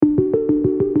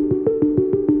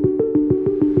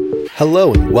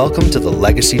Hello and welcome to the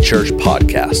Legacy Church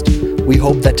podcast. We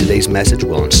hope that today's message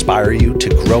will inspire you to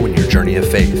grow in your journey of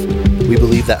faith. We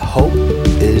believe that hope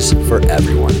is for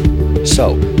everyone.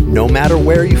 So, no matter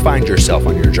where you find yourself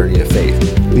on your journey of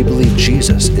faith, we believe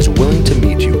Jesus is willing to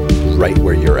meet you right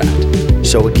where you're at.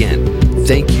 So again,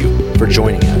 thank you for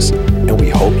joining us, and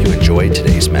we hope you enjoy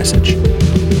today's message.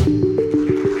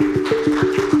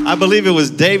 I believe it was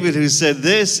David who said,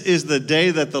 "This is the day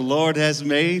that the Lord has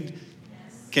made."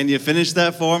 Can you finish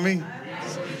that for me?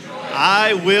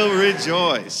 I will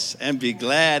rejoice and be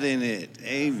glad in it.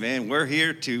 Amen. We're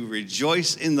here to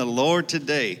rejoice in the Lord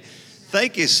today.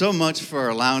 Thank you so much for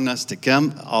allowing us to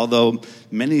come, although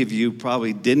many of you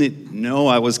probably didn't know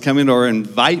I was coming or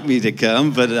invite me to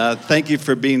come, but thank you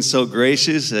for being so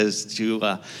gracious as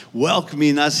to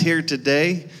welcoming us here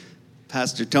today.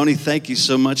 Pastor Tony, thank you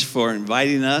so much for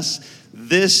inviting us.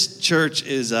 This church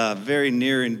is very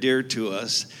near and dear to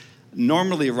us.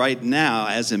 Normally right now,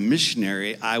 as a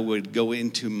missionary, I would go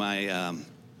into my,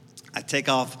 I take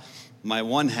off my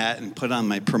one hat and put on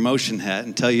my promotion hat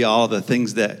and tell you all the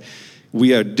things that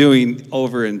we are doing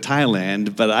over in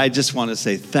Thailand. But I just want to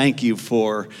say thank you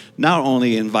for not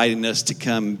only inviting us to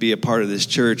come and be a part of this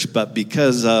church, but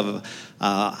because of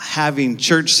having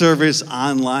church service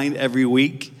online every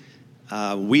week,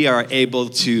 we are able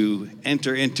to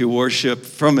enter into worship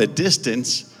from a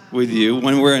distance with you.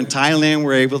 When we're in Thailand,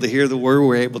 we're able to hear the word.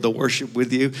 We're able to worship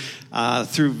with you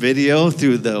through video,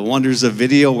 through the wonders of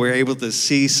video. We're able to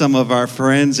see some of our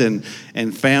friends and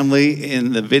family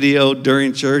in the video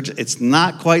during church. It's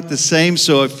not quite the same.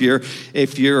 So if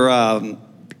you're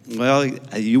well,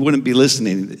 you wouldn't be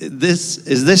listening.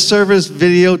 Is this service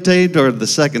videotaped or the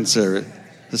second service?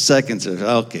 The second service.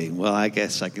 Okay. Well, I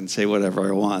guess I can say whatever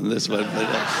I want this one.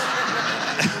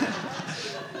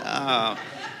 But,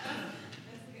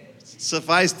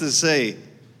 suffice to say,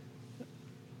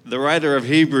 the writer of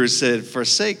Hebrews said,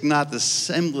 "Forsake not the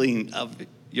assembling of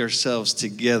yourselves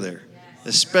together,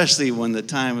 especially when the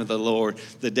time of the Lord,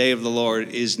 the day of the Lord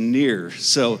is near."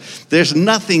 So there's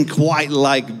nothing quite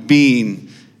like being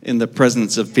in the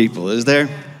presence of people, is there?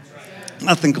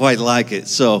 Nothing quite like it.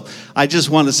 So I just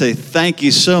want to say thank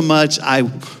you so much. I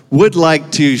would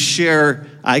like to share.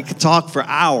 I could talk for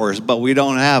hours, but we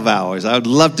don't have hours. I would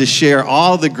love to share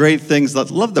all the great things. I'd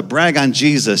love to brag on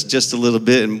Jesus just a little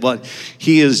bit and what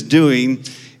he is doing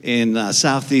in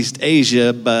Southeast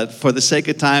Asia. But for the sake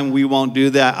of time, we won't do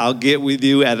that. I'll get with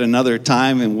you at another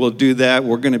time, and we'll do that.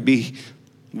 We're going to be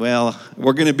in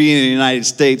the United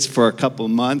States for a couple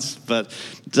of months, but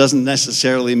it doesn't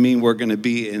necessarily mean we're going to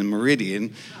be in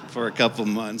Meridian for a couple of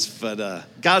months. But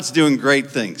God's doing great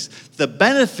things. The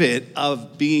benefit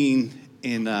of being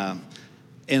in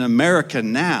America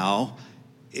now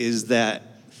is that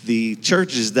the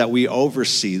churches that we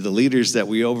oversee, the leaders that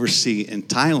we oversee in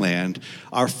Thailand,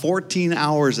 are 14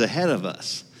 hours ahead of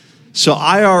us. So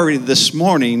I already this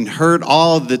morning heard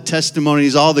all the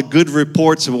testimonies, all the good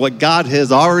reports of what God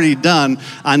has already done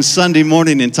on Sunday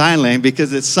morning in Thailand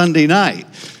because it's Sunday night.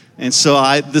 And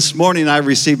so this morning I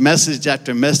received message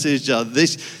after message of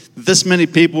this many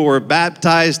people were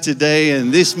baptized today,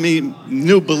 and this many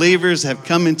new believers have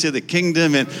come into the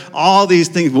kingdom, and all these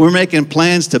things. We're making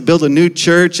plans to build a new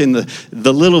church in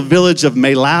the little village of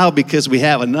Melau because we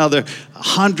have another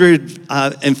 100.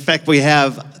 In fact, we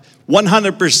have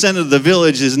 100% of the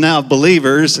village is now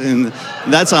believers, and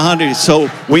that's 100.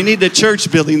 So we need a church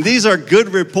building. These are good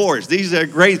reports. These are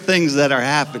great things that are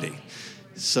happening.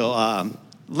 So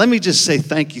let me just say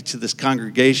thank you to this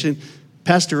congregation.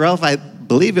 Pastor Ralph, I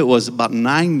believe it was about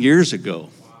 9 years ago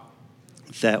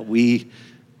that we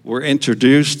were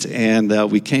introduced,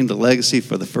 and we came to Legacy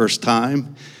for the first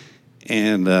time.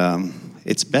 And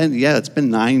it's been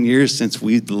 9 years since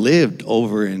we lived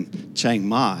over in Chiang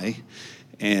Mai,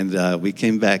 and we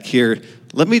came back here.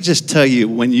 Let me just tell you,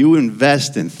 when you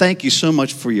invest in, thank you so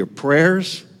much for your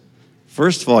prayers.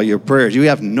 First of all, your prayers. You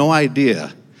have no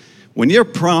idea. When you're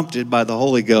prompted by the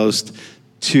Holy Ghost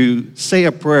to say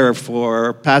a prayer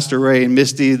for Pastor Ray and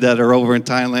Misty that are over in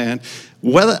Thailand,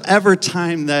 whatever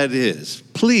time that is,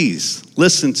 please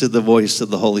listen to the voice of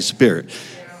the Holy Spirit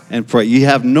and pray. You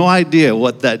have no idea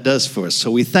what that does for us. So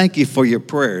we thank you for your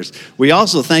prayers. We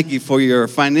also thank you for your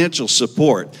financial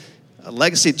support.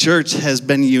 Legacy Church has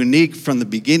been unique from the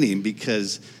beginning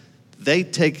because they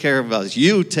take care of us.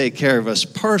 You take care of us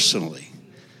personally.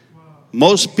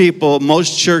 Most people,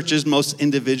 most churches, most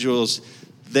individuals,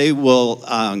 they will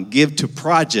give to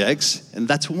projects, and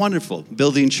that's wonderful.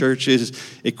 Building churches,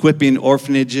 equipping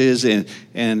orphanages,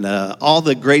 and all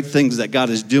the great things that God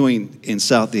is doing in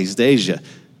Southeast Asia.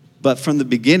 But from the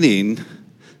beginning,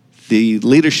 the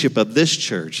leadership of this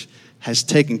church has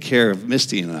taken care of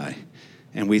Misty and I.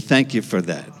 And we thank you for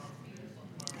that.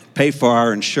 Pay for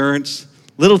our insurance,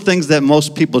 little things that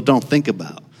most people don't think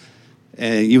about.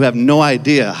 And you have no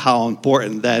idea how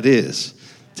important that is.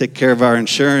 Take care of our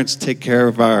insurance, take care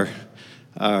of our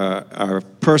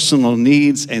personal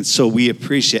needs. And so we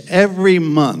appreciate every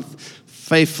month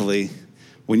faithfully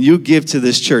when you give to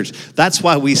this church. That's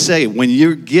why we say when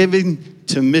you're giving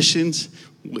to missions,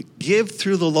 give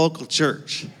through the local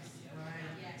church.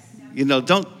 You know,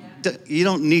 you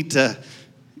don't need to,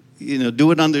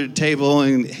 do it under the table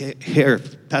and here,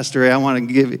 Pastor Ray, I want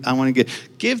to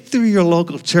give through your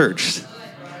local church.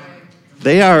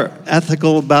 They are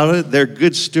ethical about it. They're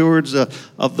good stewards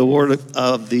of the word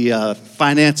of the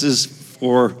finances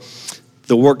for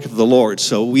the work of the Lord.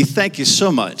 So we thank you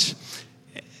so much.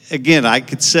 Again, I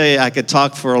could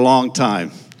talk for a long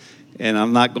time, and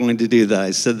I'm not going to do that.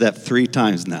 I said that 3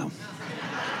 times now.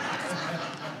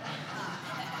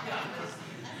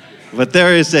 But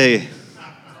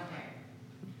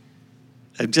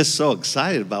I'm just so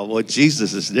excited about what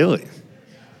Jesus is doing.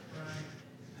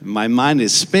 My mind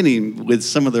is spinning with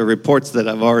some of the reports that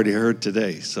I've already heard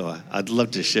today, so I'd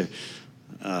love to share.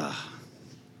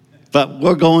 But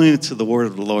we're going into the word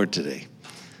of the Lord today.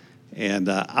 And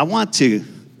I want to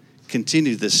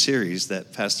continue this series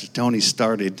that Pastor Tony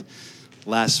started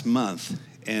last month.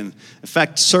 And in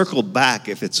fact, circle back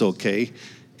if it's okay.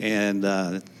 And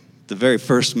the very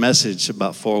first message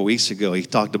about 4 weeks ago, he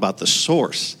talked about the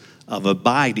source of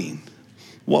abiding,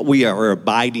 what we are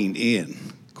abiding in.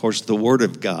 Of course, the Word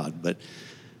of God. But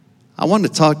I want to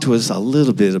talk to us a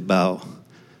little bit about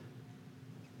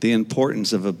the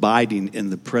importance of abiding in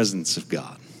the presence of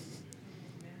God.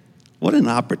 What an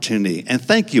opportunity. And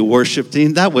thank you, worship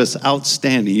team. That was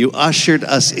outstanding. You ushered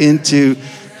us into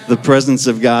the presence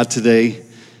of God today.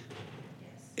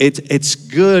 It's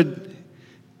good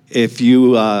if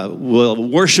you will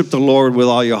worship the Lord with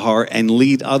all your heart and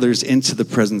lead others into the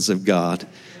presence of God.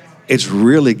 It's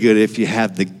really good if you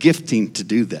have the gifting to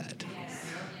do that.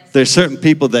 There's certain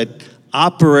people that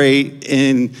operate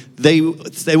in, they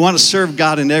want to serve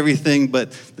God in everything,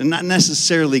 but they're not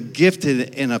necessarily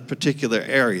gifted in a particular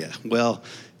area. Well,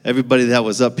 everybody that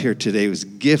was up here today was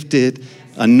gifted,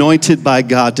 anointed by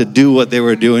God to do what they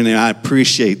were doing, and I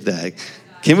appreciate that.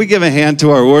 Can we give a hand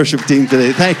to our worship team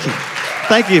today? Thank you.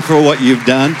 Thank you for what you've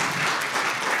done.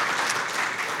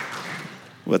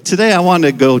 Well, today I want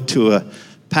to go to a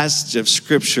passage of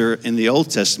Scripture in the Old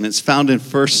Testament. It's found in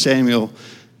 1 Samuel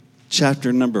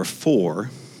chapter number 4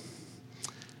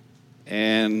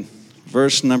 and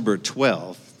verse number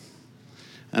 12.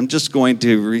 I'm just going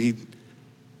to read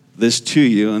this to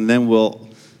you, and then we'll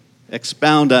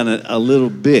expound on it a little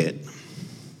bit.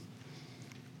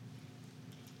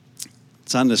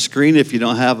 It's on the screen if you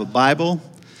don't have a Bible.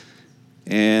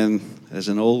 And as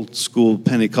an old school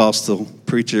Pentecostal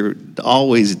preacher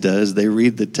always does, they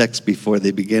read the text before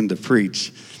they begin to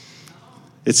preach.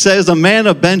 It says, a man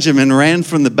of Benjamin ran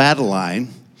from the battle line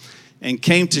and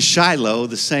came to Shiloh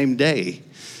the same day.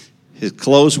 His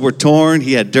clothes were torn.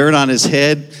 He had dirt on his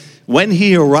head. When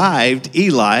he arrived,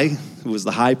 Eli, who was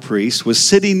the high priest, was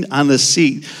sitting on the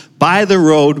seat by the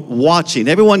road watching.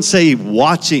 Everyone say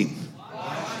watching.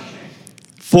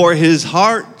 For his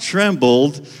heart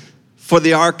trembled for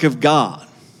the ark of God.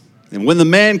 And when the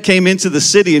man came into the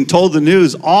city and told the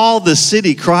news, all the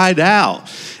city cried out.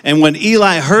 And when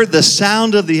Eli heard the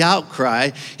sound of the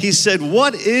outcry, he said,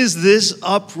 what is this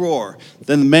uproar?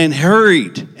 Then the man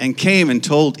hurried and came and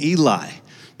told Eli.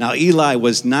 Now Eli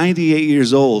was 98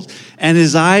 years old, and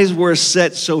his eyes were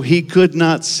set so he could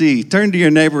not see. Turn to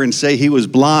your neighbor and say he was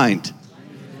blind.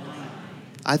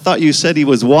 I thought you said he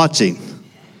was watching.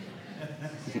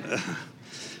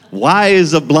 Why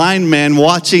is a blind man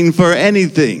watching for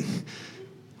anything?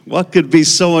 What could be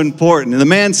so important? And the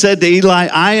man said to Eli,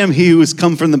 I am he who has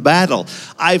come from the battle.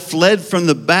 I fled from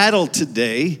the battle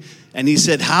today. And he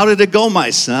said, how did it go,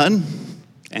 my son?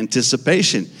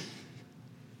 Anticipation.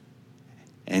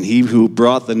 And he who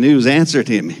brought the news answered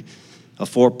him, a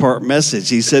 4-part message.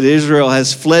 He said, Israel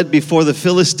has fled before the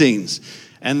Philistines,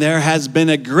 and there has been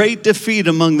a great defeat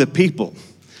among the people.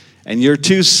 And your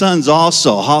 2 sons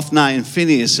also, Hophni and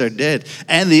Phinehas, are dead.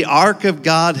 And the ark of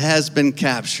God has been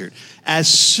captured. As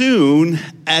soon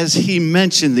as he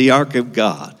mentioned the ark of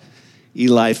God,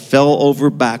 Eli fell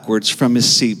over backwards from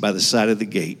his seat by the side of the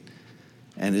gate.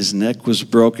 And his neck was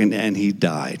broken and he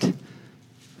died.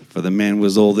 For the man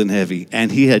was old and heavy.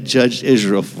 And he had judged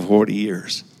Israel for 40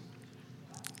 years.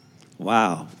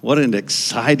 Wow, what an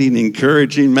exciting,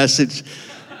 encouraging message.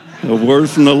 A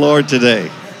word from the Lord today.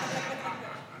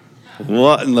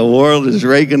 What in the world is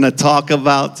Ray going to talk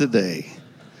about today?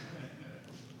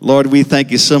 Lord, we thank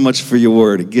you so much for your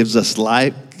word. It gives us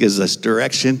life, gives us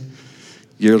direction.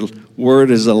 Your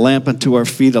word is a lamp unto our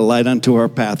feet, a light unto our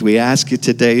path. We ask you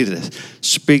today to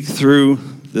speak through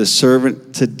the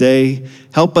servant today.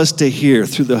 Help us to hear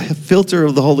through the filter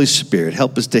of the Holy Spirit.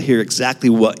 Help us to hear exactly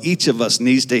what each of us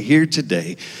needs to hear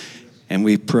today. And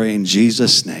we pray in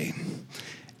Jesus' name.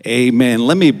 Amen.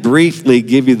 Let me briefly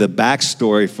give you the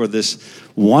backstory for this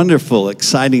wonderful,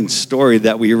 exciting story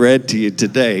that we read to you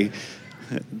today.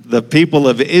 The people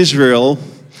of Israel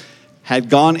had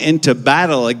gone into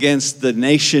battle against the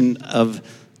nation of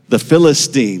the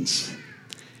Philistines.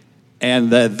 And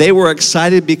they were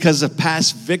excited because of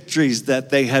past victories that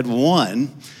they had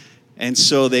won. And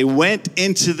so they went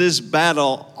into this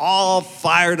battle all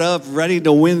fired up, ready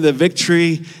to win the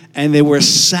victory, and they were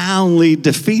soundly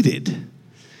defeated.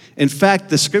 In fact,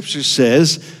 the scripture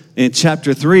says in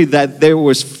chapter 3 that there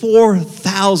was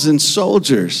 4,000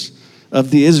 soldiers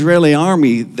of the Israeli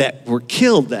army that were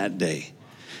killed that day.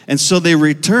 And so they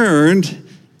returned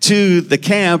to the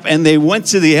camp and they went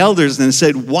to the elders and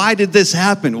said, why did this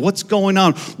happen? What's going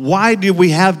on? Why did we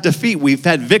have defeat? We've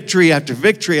had victory after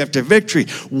victory after victory.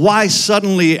 Why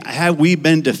suddenly have we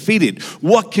been defeated?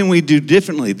 What can we do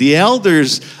differently? The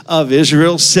elders of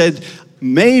Israel said,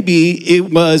 maybe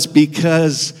it was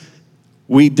because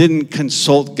we didn't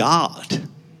consult God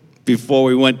before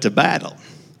we went to battle.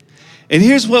 And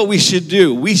here's what we should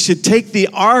do. We should take the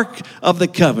Ark of the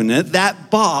Covenant, that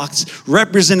box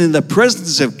representing the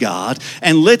presence of God,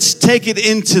 and let's take it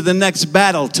into the next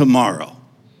battle tomorrow.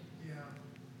 Yeah.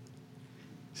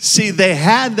 See, they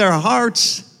had their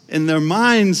hearts and their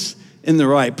minds in the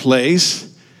right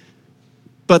place,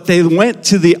 but they went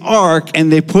to the Ark and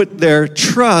they put their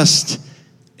trust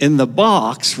in the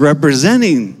box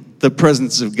representing the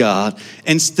presence of God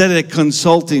instead of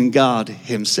consulting God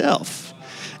himself.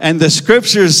 And the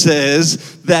scripture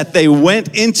says that they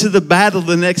went into the battle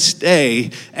the next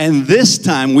day, and this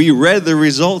time we read the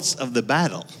results of the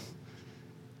battle.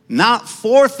 Not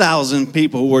 4,000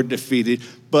 people were defeated,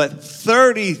 but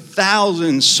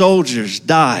 30,000 soldiers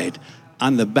died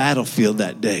on the battlefield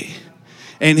that day.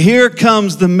 And here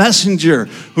comes the messenger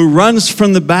who runs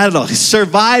from the battle. He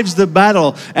survives the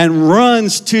battle and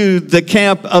runs to the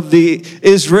camp of the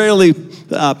Israeli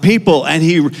people. And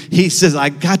he says, I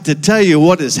got to tell you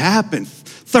what has happened.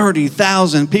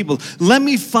 30,000 people. Let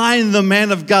me find the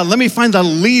man of God. Let me find the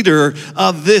leader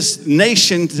of this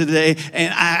nation today.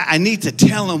 And I need to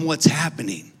tell him what's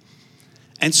happening.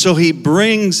 And so he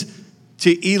brings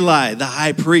to Eli, the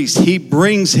high priest, he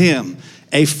brings him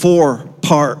a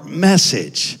 4-part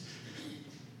message.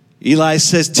 Eli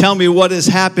says, tell me what has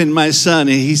happened, my son.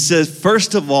 And he says,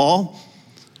 first of all,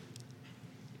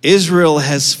 Israel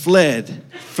has fled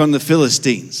from the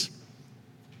Philistines.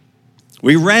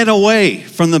 We ran away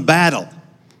from the battle.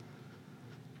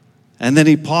 And then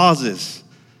he pauses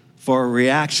for a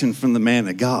reaction from the man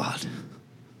of God.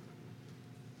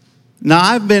 Now,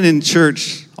 I've been in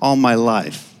church all my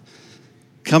life,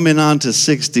 coming on to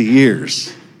 60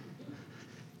 years.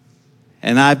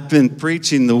 And I've been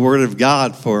preaching the Word of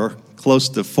God for close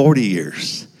to 40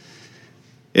 years.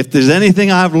 If there's anything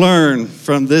I've learned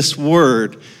from this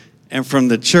Word and from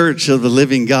the church of the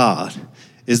living God,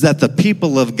 is that the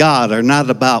people of God are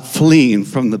not about fleeing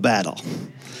from the battle.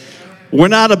 We're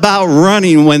not about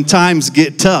running when times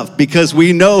get tough because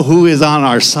we know who is on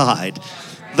our side.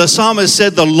 The psalmist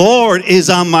said, the Lord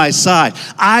is on my side.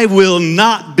 I will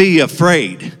not be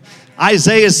afraid.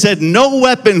 Isaiah said, no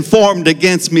weapon formed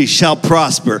against me shall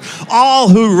prosper. All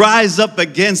who rise up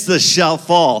against us shall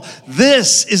fall.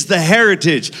 This is the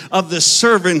heritage of the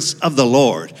servants of the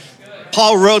Lord.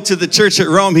 Paul wrote to the church at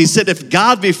Rome, he said, if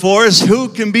God be for us, who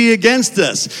can be against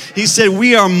us? He said,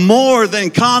 we are more than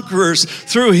conquerors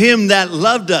through him that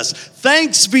loved us.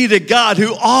 Thanks be to God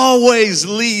who always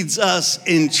leads us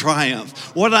in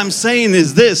triumph. What I'm saying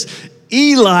is this,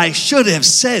 Eli should have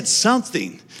said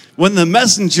something. When the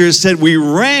messenger said, we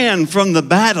ran from the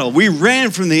battle, we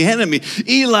ran from the enemy,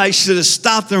 Eli should have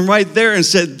stopped them right there and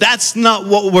said, that's not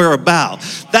what we're about.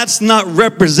 That's not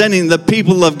representing the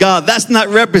people of God. That's not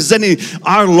representing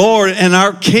our Lord and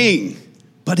our King.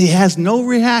 But he has no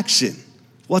reaction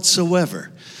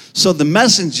whatsoever. So the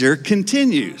messenger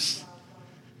continues.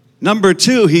 Number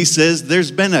 2, he says,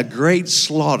 there's been a great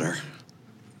slaughter.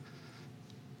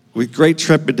 With great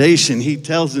trepidation, he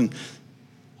tells them,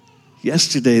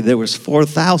 yesterday there was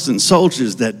 4,000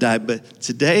 soldiers that died, but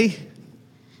today,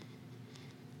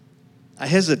 I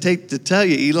hesitate to tell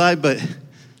you, Eli, but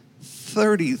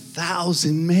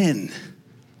 30,000 men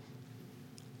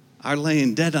are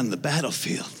laying dead on the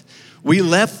battlefield. We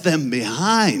left them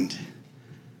behind.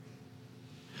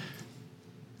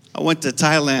 I went to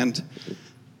Thailand.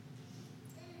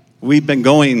 We've been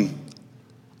going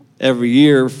every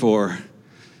year for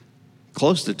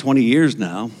close to 20 years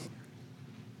now.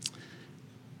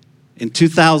 In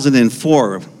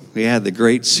 2004, we had the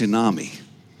great tsunami.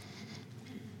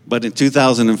 But in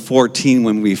 2014,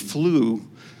 when we flew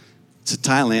to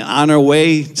Thailand, on our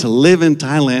way to live in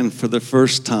Thailand for the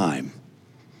first time,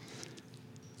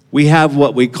 we have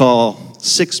what we call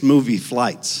 6 movie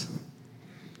flights.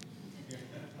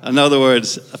 In other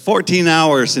words, 14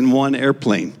 hours in one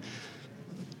airplane,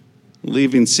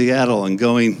 leaving Seattle and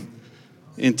going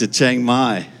into Chiang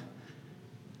Mai.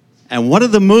 And one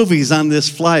of the movies on this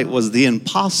flight was The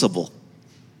Impossible.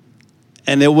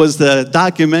 And it was the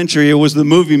documentary, it was the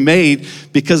movie made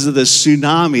because of the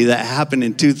tsunami that happened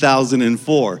in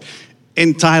 2004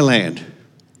 in Thailand,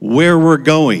 where we're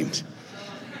going.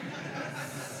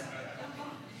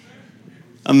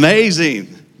 Amazing.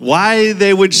 Why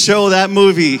they would show that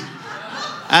movie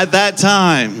at that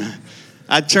time.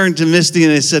 I turned to Misty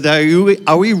and I said,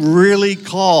 are we really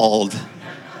called?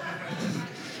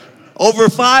 Over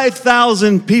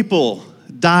 5,000 people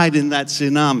died in that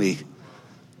tsunami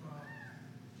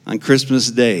on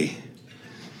Christmas Day.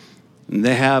 And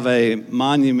they have a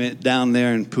monument down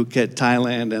there in Phuket,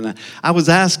 Thailand. And I was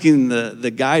asking the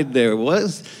guide there,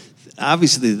 was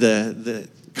obviously the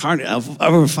of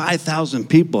over 5,000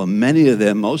 people, and many of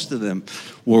them, most of them,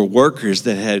 were workers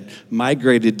that had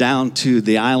migrated down to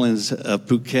the islands of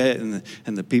Phuket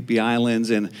and the Phi Phi Islands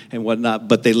and whatnot,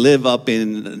 but they live up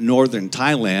in northern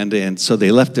Thailand, and so they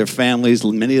left their families.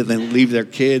 Many of them leave their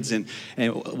kids and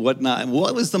whatnot. And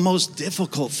what was the most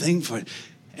difficult thing for it?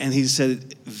 And he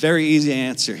said, very easy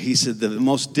answer. He said the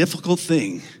most difficult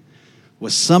thing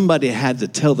was somebody had to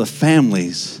tell the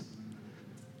families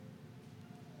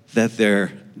that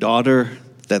their daughter,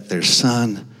 that their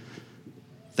son,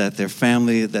 that their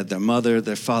family, that their mother,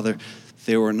 their father,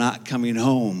 they were not coming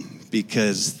home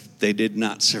because they did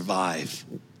not survive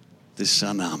the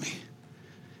tsunami.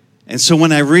 And so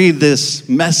when I read this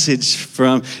message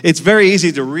it's very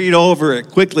easy to read over it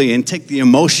quickly and take the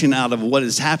emotion out of what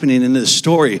is happening in this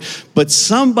story. But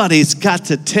somebody's got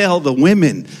to tell the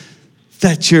women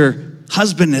that your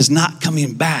husband is not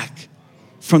coming back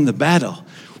from the battle.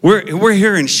 We're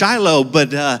here in Shiloh,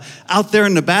 but out there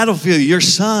in the battlefield, your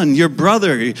son, your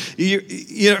brother,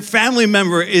 your family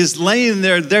member is laying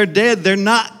there. They're dead. They're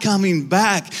not coming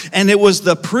back. And it was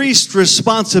the priest's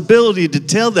responsibility to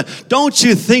tell them, don't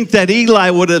you think that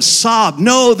Eli would have sobbed?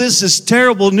 No, this is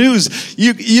terrible news.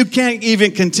 You can't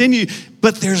even continue.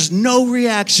 But there's no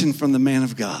reaction from the man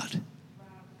of God.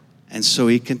 And so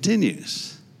he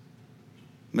continues.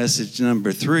 Message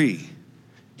number 3.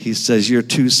 He says, your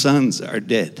 2 sons are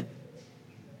dead.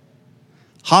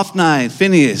 Hophni and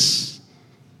Phinehas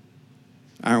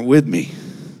aren't with me.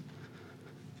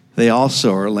 They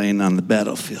also are laying on the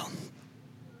battlefield.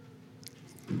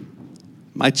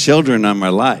 My children are my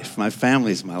life. My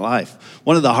family is my life.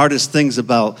 One of the hardest things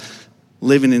about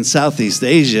living in Southeast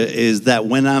Asia is that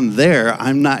when I'm there,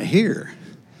 I'm not here.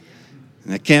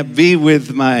 And I can't be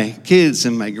with my kids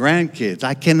and my grandkids.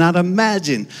 I cannot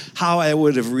imagine how I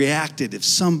would have reacted if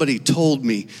somebody told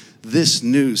me this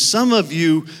news. Some of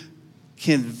you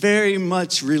can very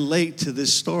much relate to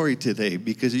this story today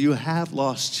because you have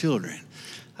lost children.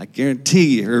 I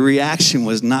guarantee you, her reaction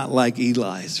was not like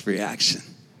Eli's reaction.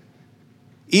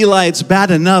 Eli, it's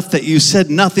bad enough that you said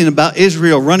nothing about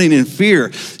Israel running in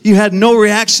fear. You had no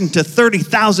reaction to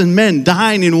 30,000 men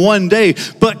dying in one day.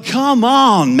 But come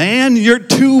on, man, your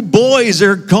 2 boys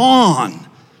are gone.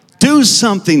 Do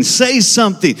something, say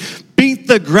something. Beat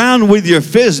the ground with your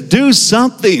fist, do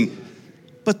something.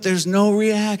 But there's no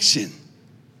reaction.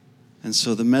 And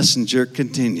so the messenger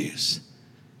continues.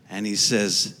 And he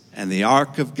says, and the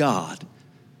ark of God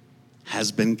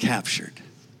has been captured.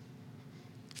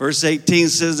 Verse 18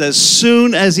 says, as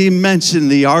soon as he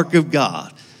mentioned the ark of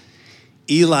God,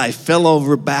 Eli fell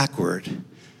over backward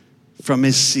from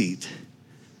his seat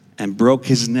and broke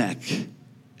his neck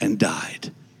and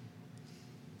died.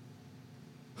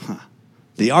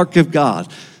 The ark of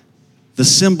God, the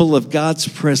symbol of God's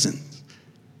presence.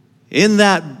 In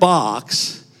that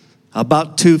box,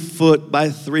 about 2 foot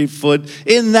by 3 foot,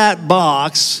 in that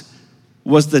box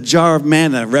was the jar of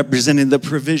manna representing the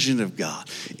provision of God.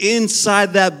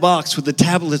 Inside that box were the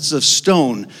tablets of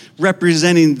stone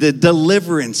representing the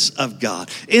deliverance of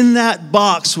God. In that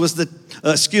box was the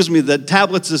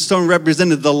tablets of stone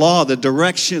represented the law, the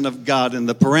direction of God, and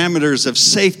the parameters of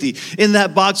safety. In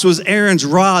that box was Aaron's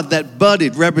rod that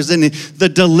budded, representing the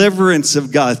deliverance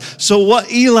of God. So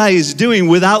what Eli is doing,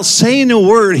 without saying a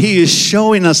word, he is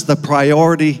showing us the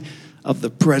priority of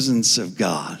the presence of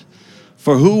God.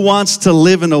 For who wants to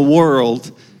live in a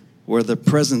world where the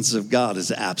presence of God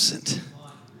is absent?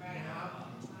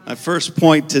 My first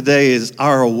point today is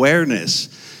our awareness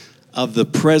of the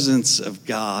presence of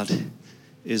God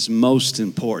is most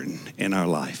important in our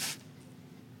life.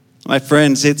 My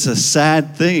friends, it's a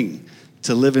sad thing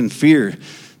to live in fear,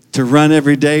 to run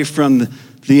every day from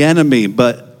the enemy,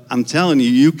 but I'm telling you,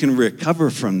 you can recover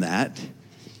from that.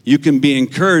 You can be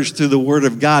encouraged through the Word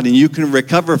of God, and you can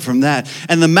recover from that.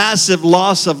 And the massive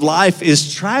loss of life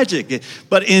is tragic,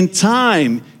 but in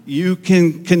time, you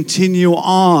can continue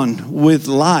on with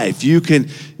life. You can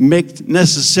make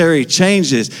necessary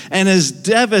changes. And as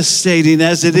devastating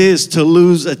as it is to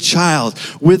lose a child,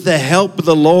 with the help of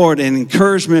the Lord and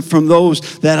encouragement from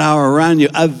those that are around you,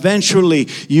 eventually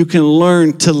you can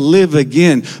learn to live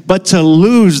again. But to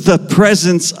lose the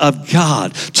presence of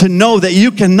God, to know that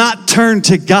you cannot turn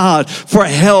to God for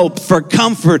help, for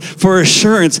comfort, for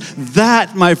assurance,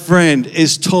 that, my friend,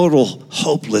 is total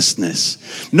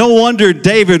hopelessness. No wonder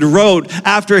David wrote,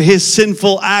 after his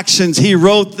sinful actions, he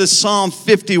wrote the Psalm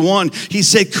 51. He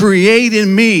said, create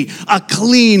in me a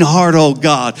clean heart, O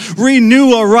God.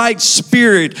 Renew a right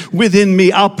spirit within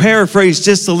me. I'll paraphrase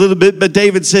just a little bit, but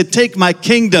David said, take my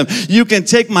kingdom. You can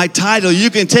take my title. You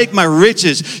can take my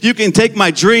riches. You can take my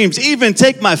dreams, even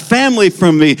take my family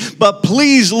from me. But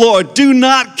please, Lord, do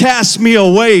not cast me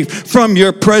away from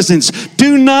your presence.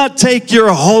 Do not take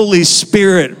your Holy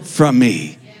Spirit from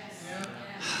me.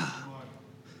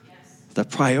 The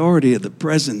priority of the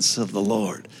presence of the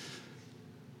Lord.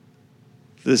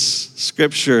 This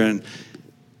scripture in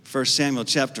 1 Samuel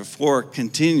chapter 4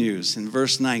 continues in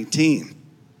verse 19.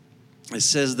 It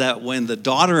says that when the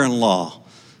daughter-in-law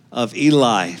of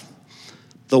Eli,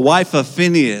 the wife of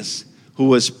Phinehas, who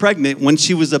was pregnant, when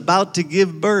she was about to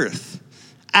give birth,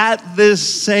 at this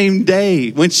same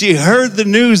day, when she heard the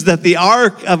news that the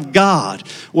ark of God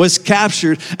was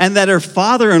captured and that her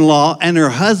father-in-law and her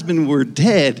husband were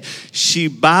dead, she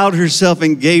bowed herself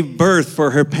and gave birth,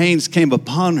 for her pains came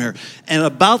upon her. And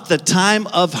about the time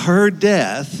of her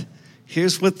death,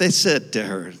 here's what they said to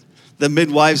her. The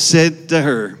midwife said to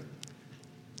her,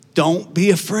 don't be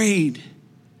afraid.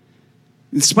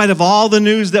 In spite of all the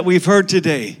news that we've heard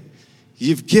today,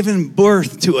 you've given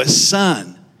birth to a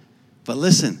son. But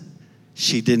listen,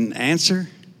 she didn't answer.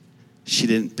 She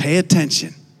didn't pay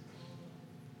attention.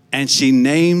 And she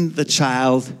named the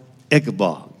child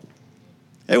Ichabod.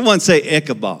 Everyone say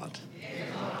Ichabod.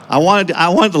 I wanted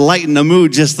to lighten the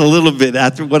mood just a little bit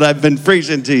after what I've been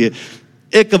preaching to you.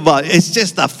 Ichabod, it's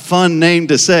just a fun name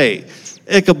to say,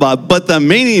 Ichabod. But the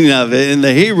meaning of it in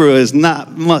the Hebrew is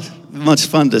not much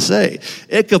fun to say.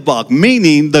 Ichabod,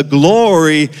 meaning the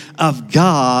glory of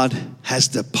God has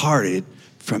departed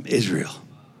from Israel.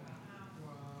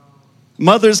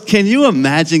 Mothers, can you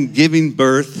imagine giving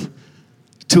birth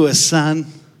to a son,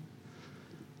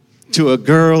 to a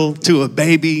girl, to a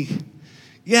baby?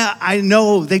 Yeah, I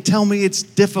know. They tell me it's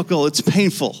difficult, it's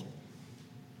painful.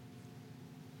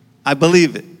 I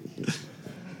believe it.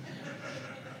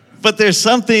 But there's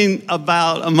something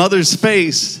about a mother's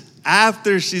face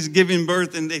after she's giving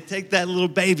birth and they take that little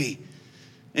baby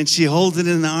and she holds it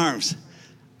in the arms.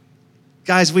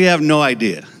 Guys, we have no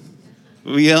idea.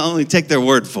 We only take their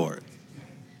word for it.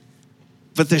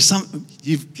 But there's some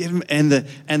you've given, and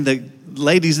the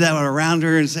ladies that are around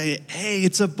her and say, "Hey,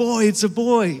 it's a boy, it's a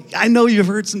boy." I know you've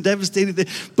heard some devastating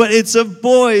things, but it's a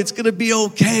boy. It's going to be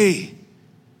okay.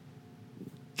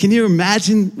 Can you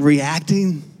imagine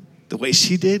reacting the way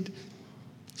she did?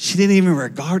 She didn't even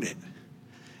regard it.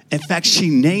 In fact, she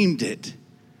named it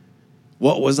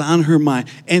what was on her mind.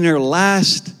 In her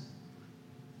last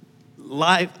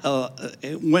life,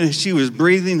 when she was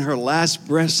breathing her last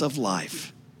breaths of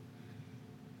life,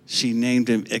 she named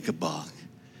him Ichabod.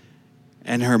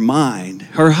 And her mind,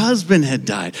 her husband had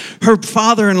died. Her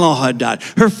father-in-law had died.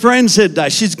 Her friends had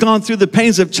died. She's gone through the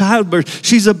pains of childbirth.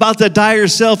 She's about to die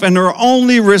herself. And her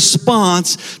only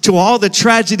response to all the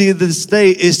tragedy of this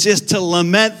day is just to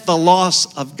lament the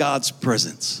loss of God's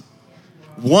presence.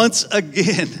 Once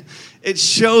again, it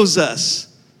shows us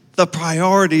the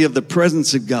priority of the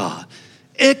presence of God.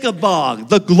 Ichabod,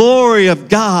 the glory of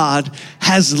God,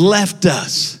 has left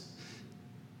us.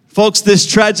 Folks, this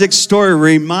tragic story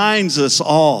reminds us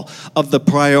all of the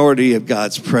priority of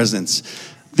God's presence,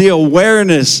 the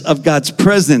awareness of God's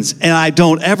presence, and I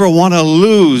don't ever want to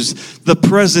lose the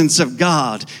presence of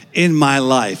God in my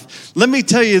life. Let me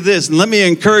tell you this, and let me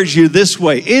encourage you this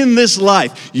way. In this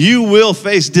life, you will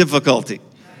face difficulty.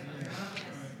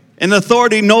 An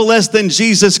authority no less than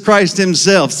Jesus Christ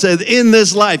himself said, in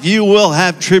this life you will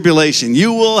have tribulation,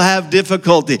 you will have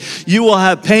difficulty, you will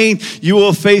have pain, you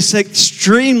will face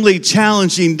extremely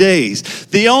challenging days.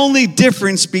 The only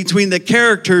difference between the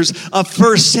characters of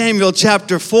 1 Samuel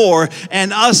chapter 4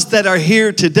 and us that are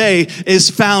here today is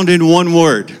found in one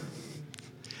word.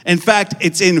 In fact,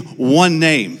 it's in one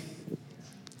name,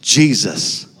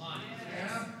 Jesus.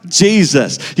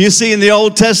 Jesus. You see, in the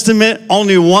Old Testament,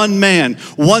 only one man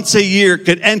once a year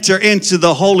could enter into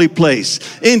the holy place,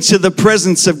 into the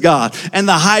presence of God. And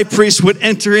the high priest would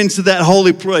enter into that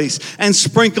holy place and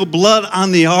sprinkle blood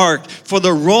on the ark for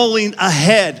the rolling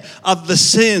ahead of the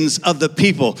sins of the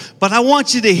people. But I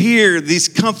want you to hear these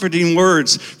comforting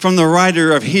words from the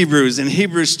writer of Hebrews in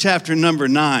Hebrews chapter number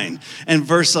 9 and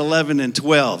verse 11 and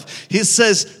 12. He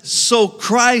says, so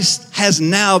Christ has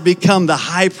now become the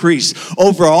high priest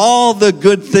over all the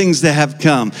good things that have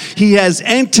come. He has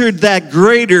entered that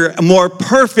greater, more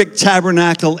perfect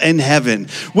tabernacle in heaven,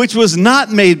 which was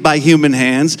not made by human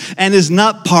hands and is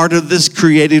not part of this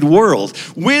created world.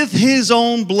 With his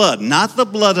own blood, not the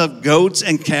blood of goats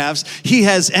and calves, he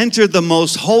has entered the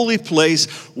most holy place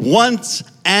once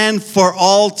and for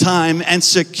all time and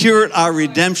secured our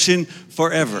redemption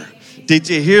forever. Did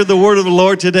you hear the word of the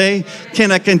Lord today?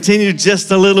 Can I continue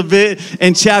just a little bit?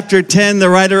 In chapter 10, the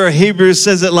writer of Hebrews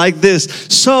says it like this.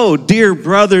 So, dear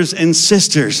brothers and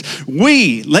sisters,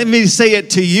 let me say it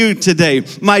to you today,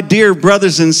 my dear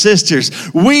brothers and sisters,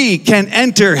 we can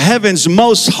enter heaven's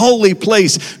most holy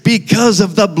place because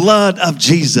of the blood of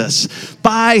Jesus.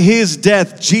 By his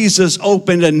death, Jesus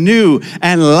opened a new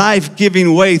and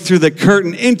life-giving way through the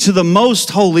curtain into the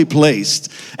most holy place.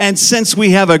 And since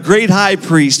we have a great high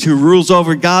priest who rules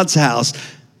over God's house,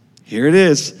 here it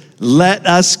is. Let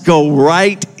us go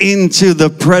right into the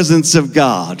presence of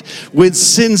God with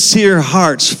sincere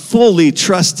hearts, fully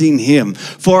trusting him.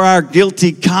 For our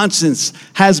guilty conscience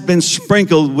has been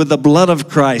sprinkled with the blood of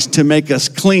Christ to make us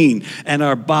clean, and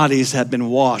our bodies have been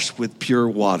washed with pure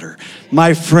water.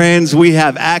 My friends, we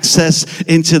have access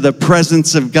into the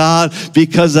presence of God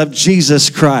because of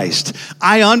Jesus Christ.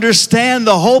 I understand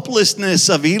the hopelessness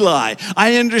of Eli.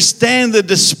 I understand the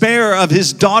despair of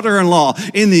his daughter-in-law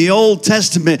in the Old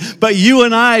Testament. But you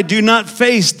and I do not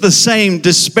face the same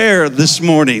despair this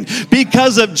morning.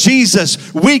 Because of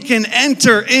Jesus, we can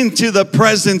enter into the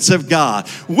presence of God.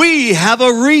 We have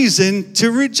a reason to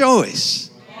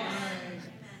rejoice.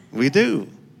 We do.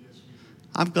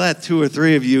 I'm glad 2 or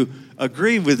 3 of you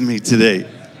agree with me today.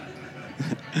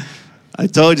 I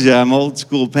told you I'm old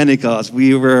school Pentecost.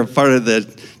 We were a part of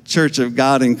the Church of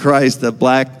God in Christ, the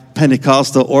Black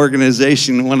Pentecostal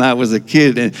organization when I was a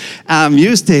kid. And I'm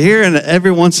used to hearing it every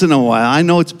once in a while. I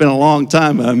know it's been a long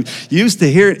time. I'm used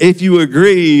to hearing, if you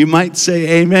agree, you might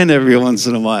say amen every once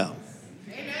in a while.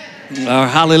 Amen. Or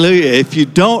hallelujah. If you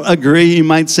don't agree, you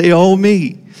might say, oh,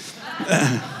 me.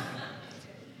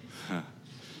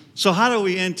 So how do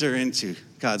we enter into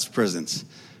God's presence?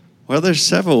 Well, there's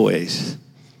several ways.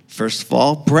 First of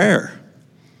all, prayer,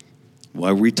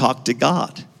 where we talk to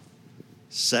God.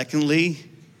 Secondly,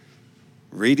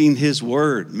 reading his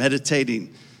word,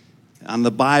 meditating on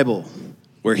the Bible,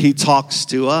 where he talks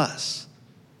to us.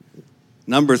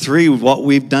 Number 3, what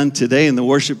we've done today and the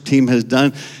worship team has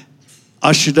done,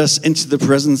 ushered us into the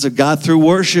presence of God through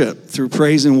worship, through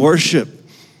praise and worship.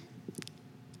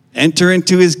 Enter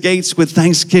into his gates with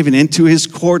thanksgiving, into his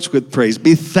courts with praise.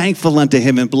 Be thankful unto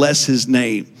him and bless his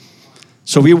name.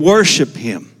 So we worship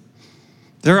him.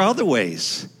 There are other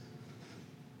ways.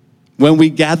 When we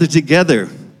gather together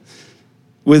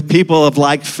with people of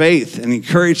like faith and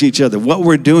encourage each other, what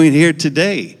we're doing here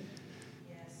today.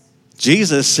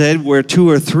 Jesus said, where 2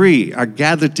 or 3 are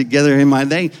gathered together in my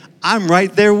name, I'm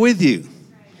right there with you.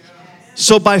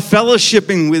 So by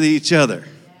fellowshipping with each other,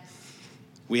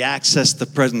 we access the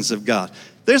presence of God.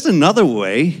 There's another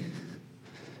way,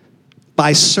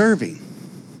 by serving.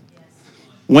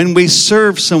 When we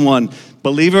serve someone,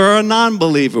 believer or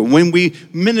non-believer, when we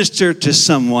minister to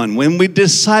someone, when we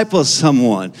disciple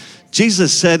someone,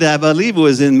 Jesus said, I believe it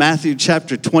was in Matthew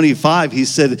chapter 25, he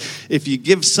said, if you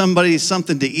give somebody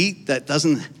something to eat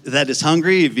that is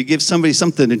hungry, if you give somebody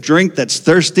something to drink that's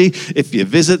thirsty, if you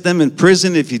visit them in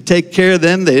prison, if you take care of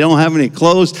them, they don't have any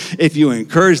clothes, if you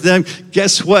encourage them,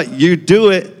 guess what? You do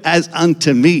it as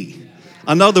unto me.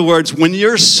 In other words, when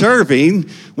you're serving,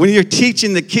 when you're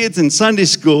teaching the kids in Sunday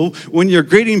school, when you're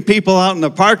greeting people out in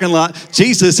the parking lot,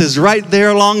 Jesus is right there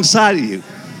alongside of you.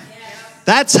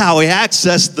 That's how we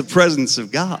access the presence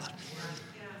of God.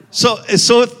 So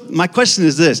my question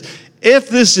is this. If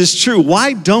this is true,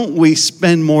 why don't we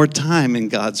spend more time in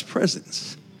God's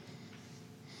presence?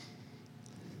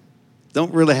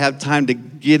 Don't really have time to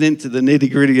get into the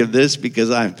nitty-gritty of this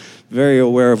because I'm very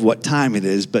aware of what time it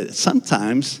is. But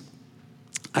sometimes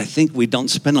I think we don't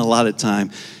spend a lot of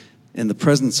time in the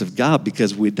presence of God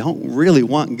because we don't really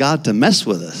want God to mess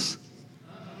with us.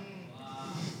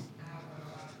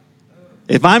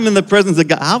 If I'm in the presence of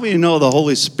God, how do you know the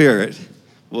Holy Spirit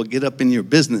will get up in your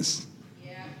business?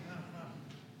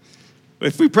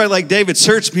 If we pray like David,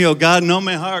 search me, oh God, know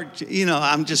my heart.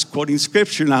 I'm just quoting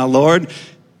scripture now, Lord.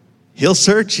 He'll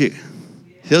search you.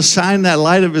 He'll shine that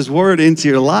light of his word into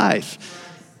your life.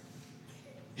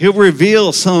 He'll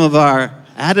reveal some of our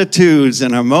attitudes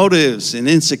and our motives and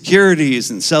insecurities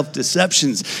and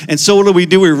self-deceptions. And so what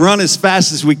do? We run as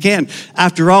fast as we can.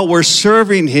 After all, we're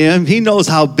serving him. He knows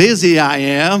how busy I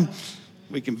am.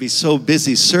 We can be so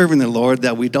busy serving the Lord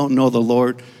that we don't know the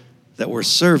Lord that we're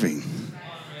serving.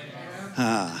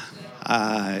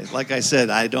 Like I said,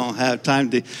 I don't have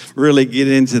time to really get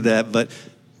into that, but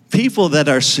people that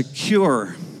are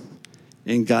secure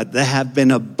in God, that have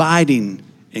been abiding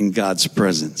in God's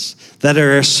presence, that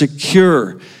are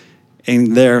secure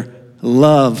in their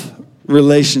love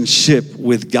relationship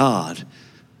with God,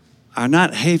 are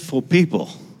not hateful people.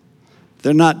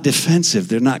 They're not defensive.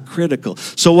 They're not critical.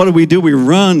 So what do? We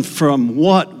run from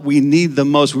what we need the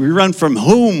most. We run from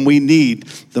whom we need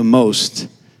the most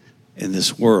in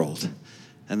this world,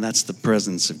 and that's the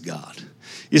presence of God.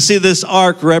 You see, this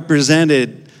ark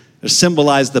represented or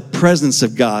symbolized the presence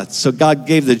of God. So God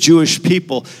gave the Jewish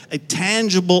people a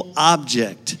tangible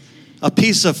object, a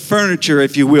piece of furniture,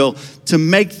 if you will, to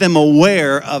make them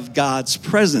aware of God's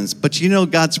presence. But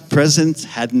God's presence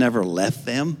had never left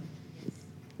them.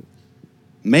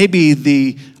 Maybe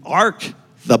the ark,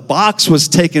 the box was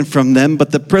taken from them,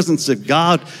 but the presence of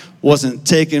God wasn't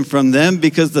taken from them,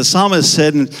 because the psalmist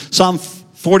said in Psalm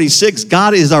 46,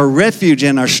 God is our refuge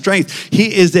and our strength.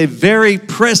 He is a very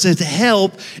present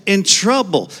help in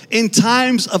trouble, in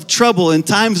times of trouble, in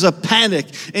times of panic,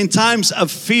 in times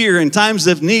of fear, in times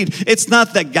of need. It's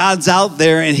not that God's out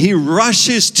there and he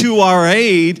rushes to our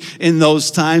aid in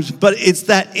those times, but it's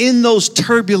that in those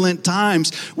turbulent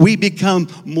times, we become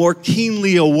more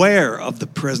keenly aware of the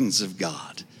presence of God.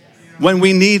 When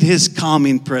we need his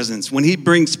calming presence, when he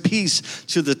brings peace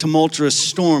to the tumultuous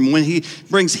storm, when he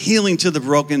brings healing to the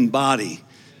broken body,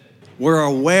 we're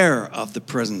aware of the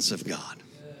presence of God.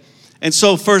 And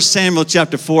so 1 Samuel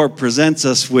chapter 4 presents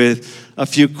us with a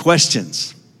few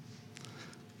questions.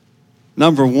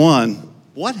 Number one,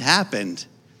 what happened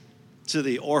to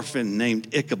the orphan named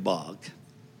Ichabod?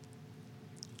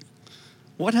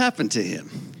 What happened to him?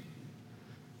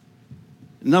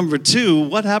 Number two,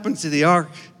 what happened to the ark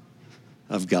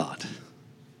of God?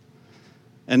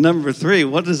 And number three,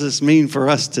 what does this mean for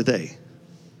us today?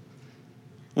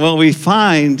 Well, we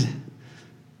find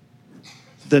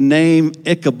the name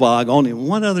Ichabod only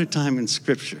one other time in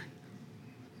Scripture.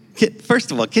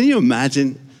 First of all, can you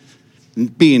imagine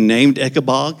being named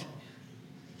Ichabod?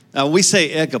 Now, we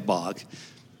say Ichabod,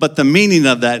 but the meaning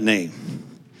of that name.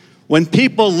 When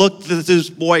people looked at this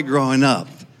boy growing up,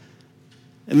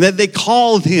 and then they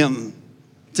called him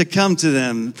to come to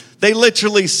them, they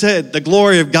literally said, the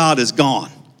glory of God is gone.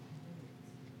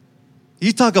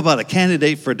 You talk about a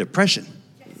candidate for depression.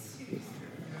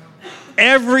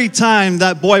 Every time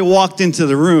that boy walked into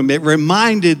the room, it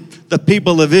reminded the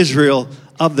people of Israel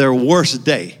of their worst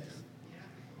day.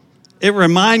 It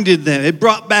reminded them, it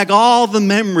brought back all the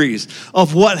memories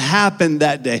of what happened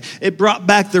that day. It brought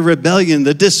back the rebellion,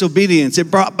 the disobedience.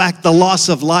 It brought back the loss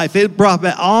of life. It brought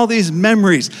back all these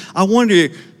memories. I wonder,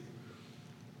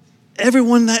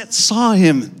 everyone that saw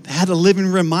him had a living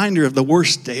reminder of the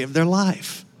worst day of their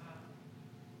life.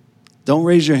 Don't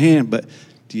raise your hand, but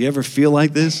do you ever feel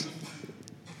like this?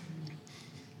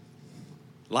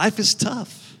 Life is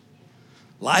tough.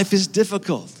 Life is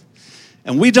difficult.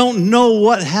 And we don't know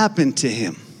what happened to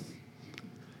him.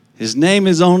 His name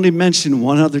is only mentioned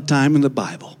one other time in the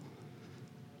Bible.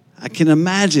 I can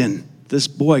imagine this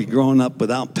boy growing up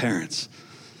without parents,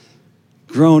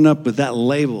 growing up with that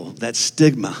label, that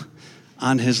stigma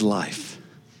on his life.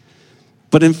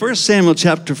 But in 1 Samuel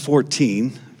chapter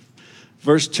 14,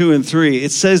 verse 2 and 3,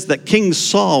 it says that King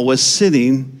Saul was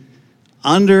sitting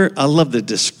under, I love the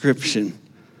description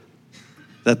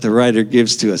that the writer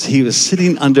gives to us. He was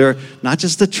sitting under not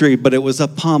just a tree, but it was a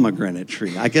pomegranate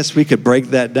tree. I guess we could break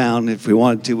that down if we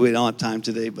wanted to. We don't have time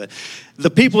today. But the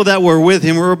people that were with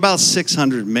him were about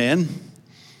 600 men.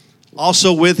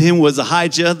 Also with him was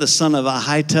Ahijah, the son of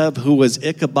Ahitub, who was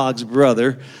Ichabod's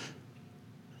brother,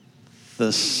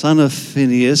 the son of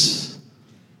Phinehas,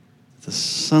 the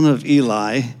son of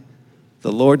Eli,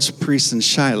 the Lord's priest in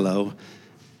Shiloh,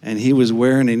 and he was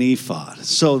wearing an ephod.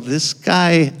 So this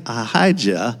guy,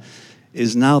 Ahijah,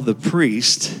 is now the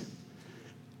priest.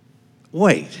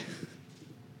 Wait,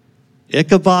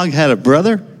 Ichabod had a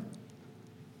brother?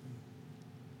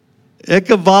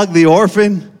 Ichabod the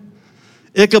orphan?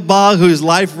 Ichabod, whose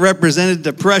life represented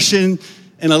depression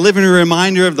and a living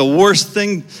reminder of the worst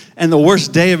thing and the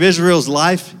worst day of Israel's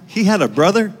life, he had a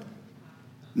brother?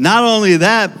 Not only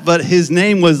that, but his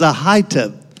name was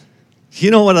Ahitub.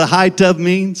 You know what Ahitub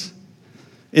means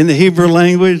in the Hebrew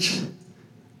language?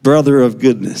 Brother of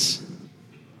goodness.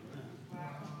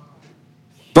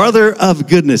 Brother of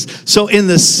goodness. So in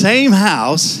the same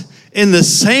house, in the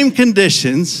same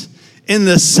conditions, in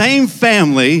the same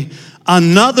family,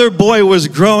 another boy was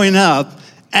growing up,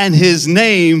 and his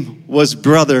name was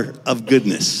Brother of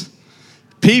Goodness.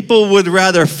 People would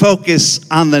rather focus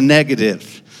on the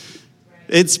negative.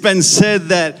 It's been said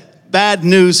that bad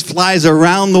news flies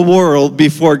around the world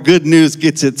before good news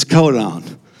gets its coat on.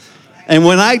 And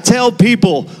when I tell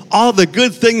people all the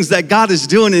good things that God is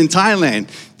doing in Thailand,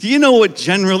 do you know what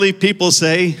generally people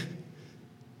say?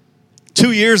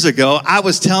 2 years ago, I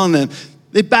was telling them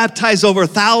they baptized over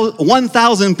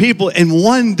 1,000 people in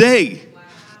one day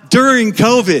during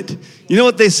COVID. You know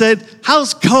what they said?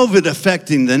 How's COVID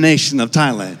affecting the nation of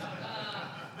Thailand?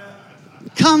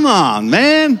 Come on,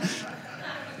 man.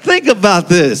 Think about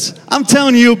this. I'm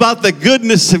telling you about the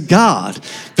goodness of God.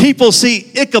 People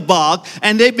see Ichabod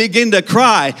and they begin to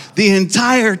cry. The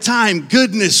entire time,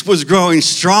 goodness was growing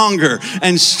stronger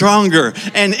and stronger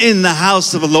and in the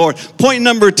house of the Lord. Point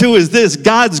number 2 is this: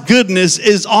 God's goodness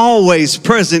is always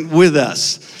present with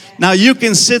us. Now, you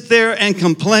can sit there and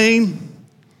complain.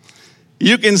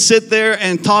 You can sit there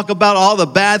and talk about all the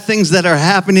bad things that are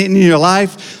happening in your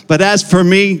life. But as for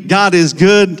me, God is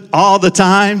good all the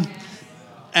time.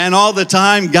 And all the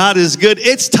time, God is good.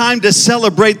 It's time to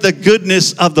celebrate the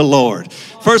goodness of the Lord.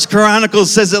 First Chronicles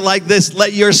says it like this: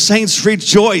 let your saints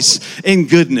rejoice in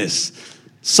goodness.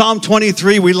 Psalm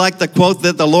 23, we like the quote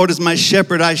that the Lord is my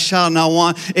shepherd, I shall not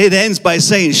want. It ends by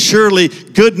saying, surely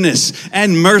goodness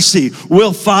and mercy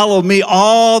will follow me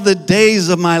all the days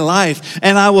of my life,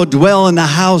 and I will dwell in the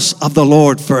house of the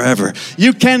Lord forever.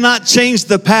 You cannot change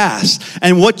the past,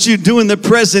 and what you do in the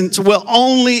present will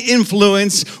only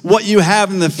influence what you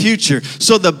have in the future.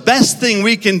 So the best thing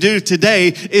we can do today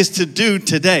is to do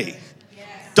today.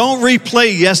 Don't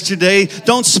replay yesterday.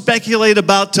 Don't speculate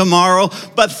about tomorrow,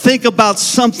 but think about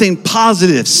something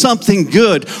positive, something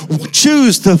good.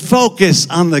 Choose to focus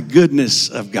on the goodness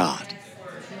of God.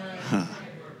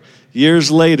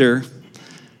 Years later,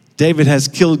 David has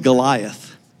killed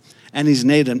Goliath, and he's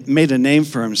made a name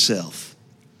for himself.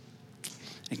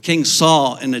 And King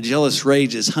Saul, in a jealous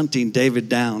rage, is hunting David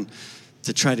down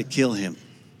to try to kill him.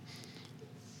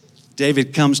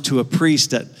 David comes to a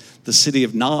priest at the city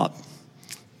of Nob.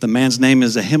 The man's name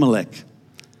is Ahimelech.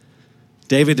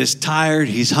 David is tired.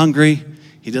 He's hungry.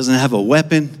 He doesn't have a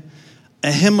weapon.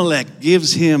 Ahimelech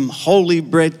gives him holy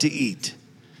bread to eat,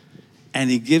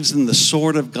 and he gives him the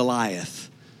sword of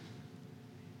Goliath,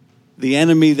 the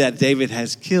enemy that David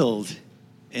has killed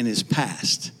in his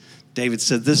past. David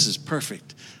said, this is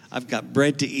perfect. I've got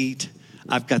bread to eat.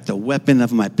 I've got the weapon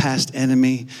of my past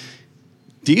enemy.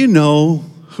 Do you know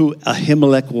who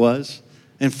Ahimelech was?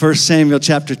 In 1 Samuel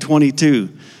chapter 22,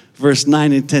 verse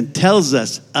 9 and 10 tells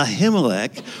us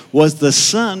Ahimelech was the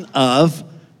son of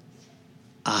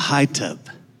Ahitub,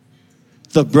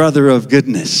 the brother of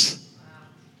goodness,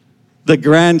 the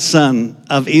grandson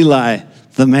of Eli,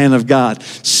 the man of God,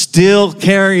 still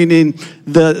carrying in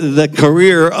the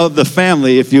career of the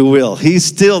family, if you will. He's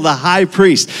still the high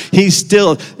priest.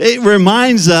 It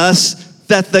reminds us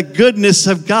that the goodness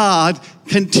of God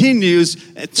continues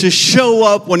to show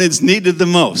up when it's needed the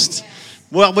most.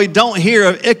 Well, we don't hear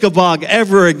of Ichabod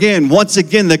ever again. Once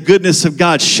again, the goodness of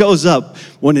God shows up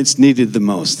when it's needed the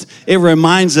most. It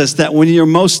reminds us that when you're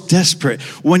most desperate,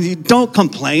 when you don't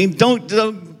complain,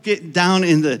 don't get down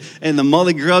in the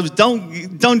mully grubs.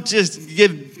 Don't just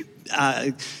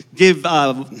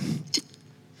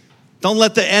don't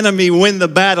let the enemy win the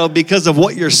battle because of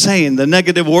what you're saying, the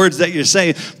negative words that you're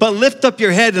saying. But lift up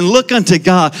your head and look unto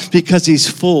God because he's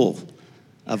full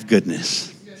of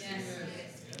goodness.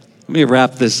 Let me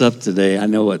wrap this up today. I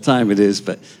know what time it is,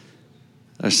 but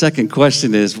our second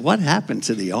question is, what happened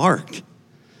to the ark?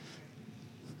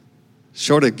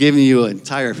 Short of giving you an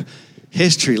entire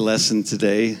history lesson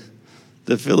today,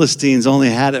 the Philistines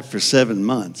only had it for 7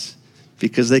 months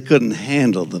because they couldn't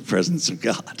handle the presence of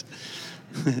God.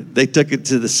 They took it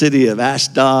to the city of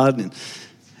Ashdod,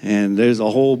 and there's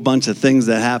a whole bunch of things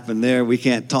that happened there. We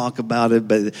can't talk about it,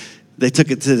 but they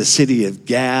took it to the city of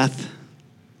Gath,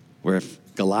 where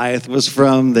Goliath was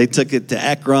from. They took it to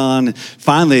Ekron.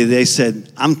 Finally, they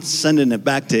said, I'm sending it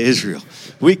back to Israel.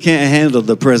 We can't handle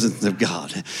the presence of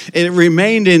God. It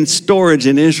remained in storage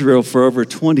in Israel for over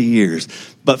 20 years.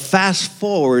 But fast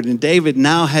forward, and David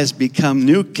now has become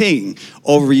new king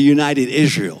over united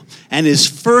Israel. And his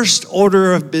first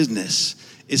order of business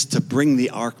is to bring the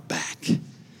ark back.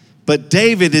 But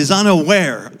David is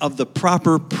unaware of the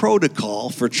proper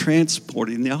protocol for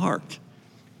transporting the ark.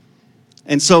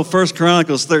 And so 1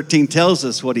 Chronicles 13 tells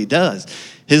us what he does.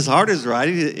 His heart is right.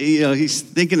 He's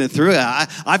thinking it through.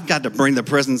 I've got to bring the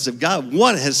presence of God.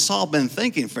 What has Saul been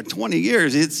thinking for 20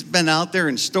 years? It's been out there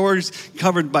in storage,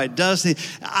 covered by dust.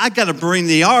 I got to bring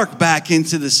the ark back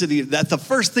into the city. That's the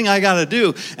first thing I got to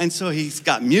do. And so he's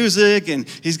got music and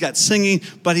he's got singing,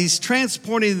 but he's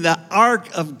transporting the ark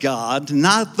of God,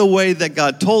 not the way that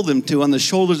God told him to, on the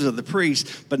shoulders of the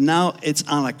priest, but now it's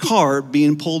on a cart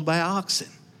being pulled by oxen.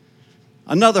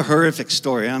 Another horrific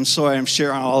story. I'm sorry I'm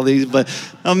sharing all these, but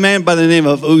a man by the name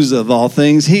of Uzzah, of all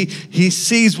things, he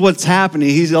sees what's happening.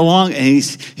 He's along, and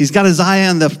he's got his eye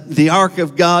on the ark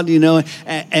of God,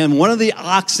 and one of the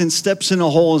oxen steps in a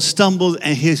hole and stumbles,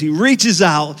 and he reaches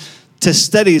out to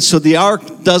steady it so the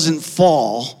ark doesn't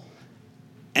fall,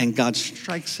 and God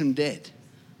strikes him dead.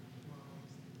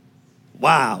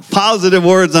 Wow, positive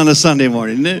words on a Sunday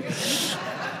morning, isn't it?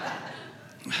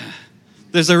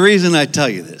 There's a reason I tell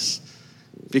you this.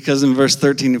 Because in verse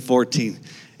 13 and 14,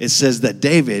 it says that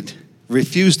David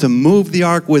refused to move the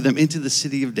ark with him into the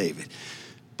city of David,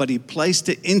 but he placed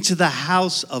it into the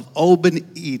house of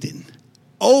Obed-Edom.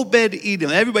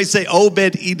 Obed-Edom. Everybody say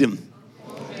Obed-Edom.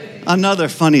 Another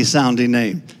funny sounding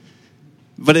name.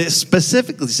 But it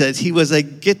specifically says he was a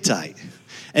Gittite.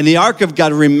 And the ark of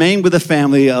God remained with the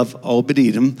family of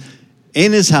Obed-Edom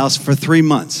in his house for 3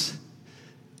 months.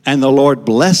 And the Lord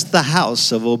blessed the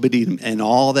house of Obed-Edom and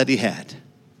all that he had.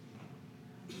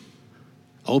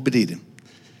 Obed-Edom,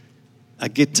 a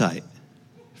Gittite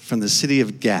from the city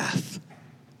of Gath,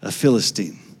 a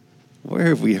Philistine. Where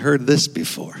have we heard this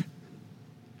before?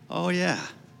 Oh, yeah.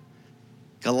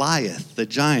 Goliath, the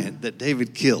giant that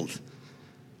David killed,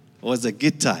 was a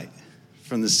Gittite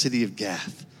from the city of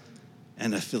Gath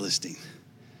and a Philistine.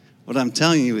 What I'm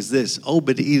telling you is this: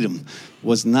 Obed-Edom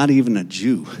was not even a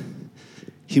Jew.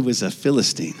 He was a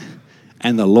Philistine,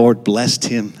 and the Lord blessed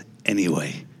him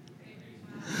anyway.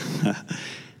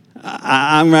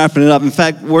 I'm wrapping it up. In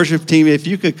fact, worship team, if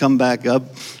you could come back up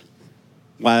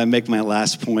while I make my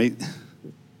last point.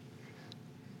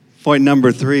 Point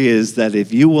number 3 is that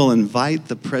if you will invite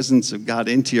the presence of God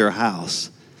into your house,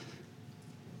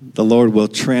 the Lord will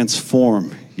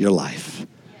transform your life.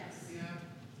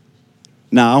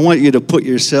 Now, I want you to put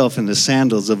yourself in the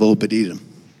sandals of Obed-Edom.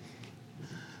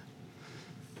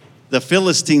 The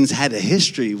Philistines had a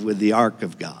history with the ark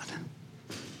of God.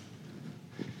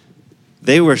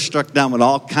 They were struck down with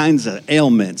all kinds of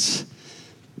ailments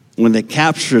when they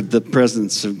captured the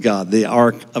presence of God, the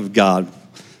ark of God,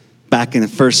 back in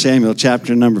 1 Samuel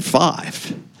chapter number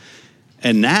 5.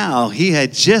 And now he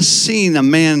had just seen a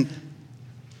man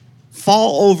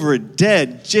fall over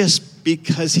dead just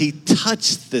because he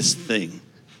touched this thing.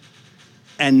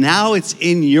 And now it's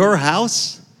in your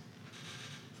house?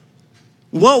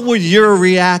 What would your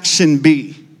reaction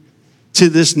be to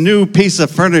this new piece of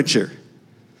furniture?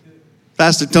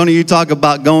 Pastor Tony, you talk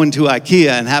about going to IKEA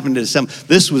and having to assemble.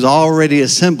 This was already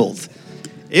assembled.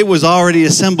 It was already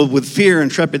assembled with fear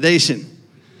and trepidation.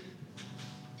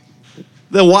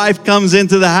 The wife comes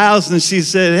into the house and she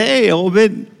said, "Hey,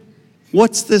 Obed,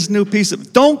 what's this new piece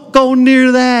of..." "Don't go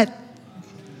near that.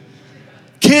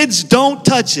 Kids, don't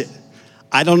touch it.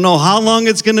 I don't know how long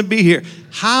it's going to be here."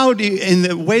 How do you, in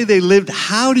the way they lived,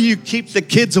 how do you keep the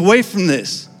kids away from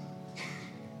this?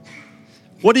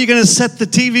 What are you going to set the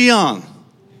TV on?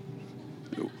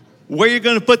 Where are you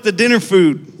going to put the dinner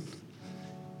food?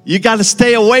 You got to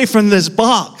stay away from this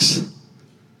box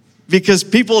because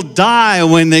people die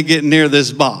when they get near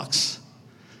this box.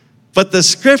 But the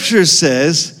scripture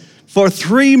says for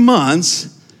 3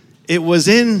 months it was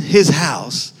in his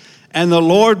house, and the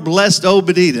Lord blessed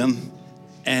Obed-Edom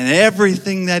and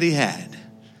everything that he had.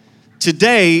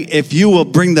 Today, if you will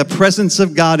bring the presence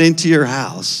of God into your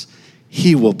house,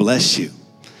 he will bless you.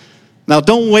 Now,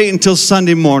 don't wait until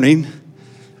Sunday morning.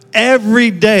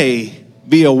 Every day,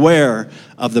 be aware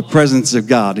of the presence of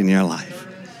God in your life.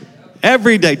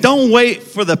 Every day. Don't wait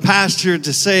for the pastor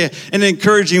to say an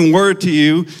encouraging word to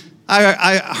you.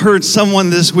 I heard someone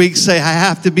this week say, "I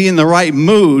have to be in the right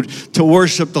mood to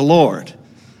worship the Lord."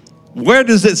 Where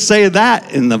does it say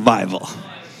that in the Bible?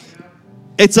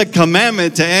 It's a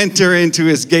commandment to enter into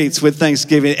his gates with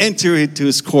thanksgiving, enter into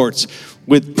his courts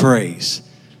with praise.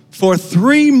 For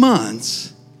 3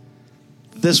 months,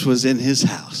 this was in his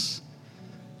house.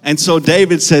 And so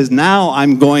David says, now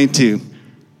I'm going to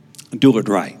do it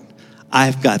right.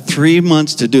 I've got 3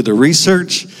 months to do the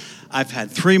research. I've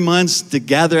had 3 months to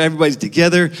gather everybody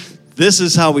together. This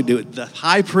is how we do it. The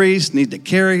high priests need to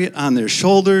carry it on their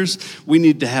shoulders. We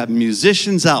need to have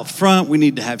musicians out front. We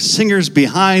need to have singers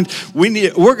behind.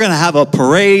 We're going to have a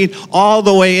parade all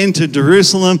the way into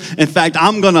Jerusalem. In fact,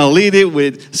 I'm going to lead it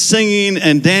with singing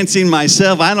and dancing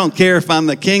myself. I don't care if I'm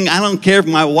the king. I don't care if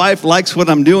my wife likes what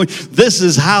I'm doing. This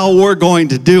is how we're going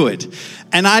to do it.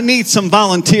 And I need some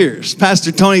volunteers.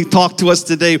 Pastor Tony talked to us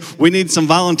today. We need some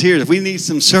volunteers. We need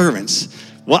some servants.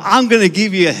 Well, I'm going to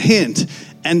give you a hint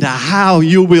into how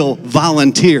you will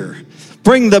volunteer.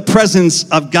 Bring the presence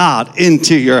of God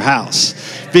into your house.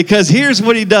 Because here's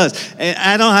what he does. And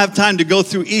I don't have time to go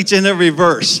through each and every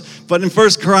verse. But in 1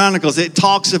 Chronicles, it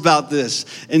talks about this.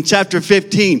 In chapter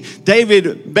 15,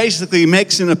 David basically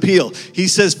makes an appeal. He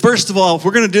says, first of all, if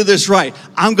we're going to do this right,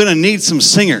 I'm going to need some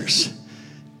singers.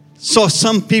 So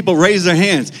some people raise their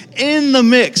hands. In the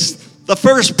mix, the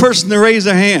first person to raise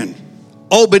their hand,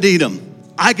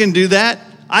 Obed-Edom. I can do that.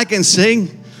 I can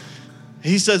sing.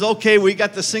 He says, okay, we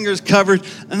got the singers covered,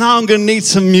 and now I'm going to need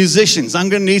some musicians. I'm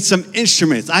going to need some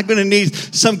instruments. I'm going to need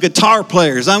some guitar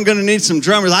players. I'm going to need some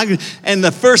drummers. And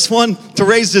the first one to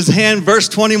raise his hand, verse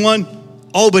 21,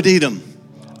 Obed-Edom.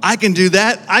 I can do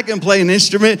that. I can play an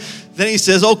instrument. Then he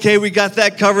says, okay, we got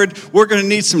that covered. We're going to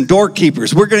need some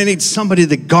doorkeepers. We're going to need somebody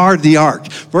to guard the ark.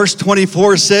 Verse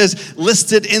 24 says,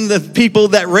 listed in the people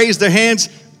that raised their hands,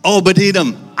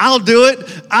 Obed-Edom. I'll do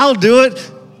it. I'll do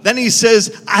it. Then he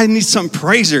says, I need some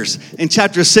praisers. In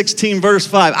chapter 16, verse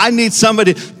 5, I need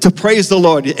somebody to praise the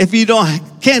Lord. If you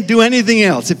can't do anything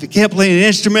else, if you can't play an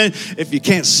instrument, if you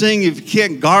can't sing, if you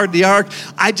can't guard the ark,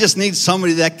 I just need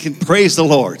somebody that can praise the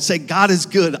Lord. Say, God is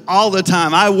good all the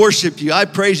time. I worship you. I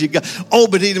praise you, God.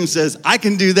 Obed-Edom says, I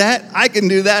can do that. I can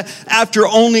do that. After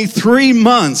only 3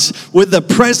 months with the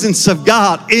presence of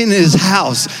God in his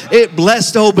house, it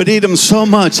blessed Obed-Edom so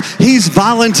much. He's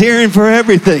volunteering for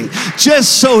everything,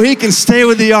 just so he can stay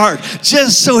with the ark,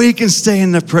 just so he can stay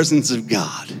in the presence of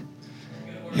God.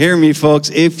 Hear me, folks.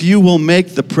 If you will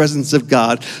make the presence of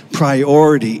God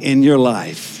priority in your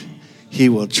life, he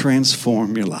will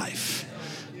transform your life.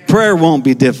 Prayer won't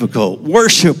be difficult.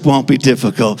 Worship won't be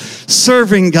difficult.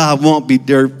 Serving God won't be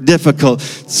difficult.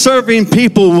 Serving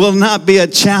people will not be a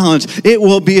challenge. It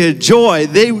will be a joy.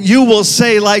 You will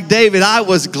say like David, I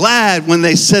was glad when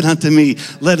they said unto me,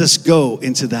 let us go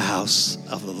into the house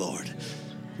of the Lord.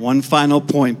 One final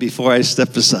point before I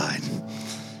step aside.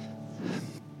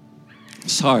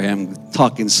 Sorry, I'm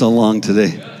talking so long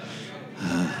today.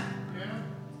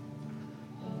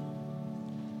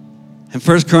 In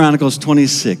 1 Chronicles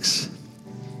 26,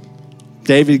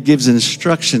 David gives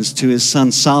instructions to his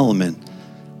son Solomon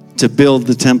to build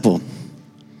the temple.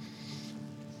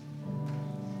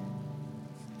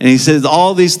 And he says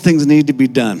all these things need to be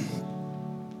done.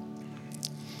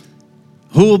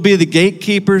 Who will be the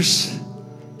gatekeepers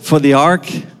for the ark?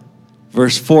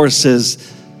 Verse 4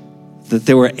 says that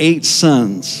there were 8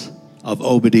 sons of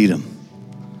Obed-Edom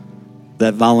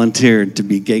that volunteered to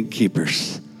be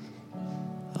gatekeepers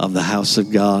of the house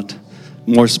of God.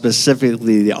 More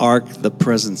specifically, the ark, the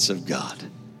presence of God.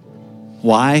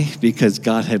 Why? Because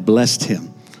God had blessed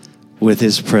him with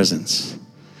his presence.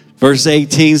 Verse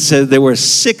 18 says there were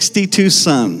 62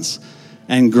 sons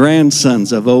and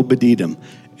grandsons of Obed-Edom,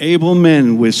 able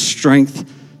men with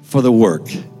strength for the work,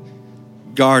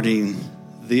 guarding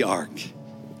the ark.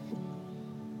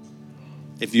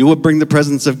 If you would bring the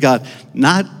presence of God,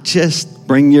 not just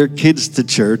bring your kids to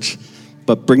church,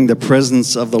 but bring the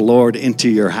presence of the Lord into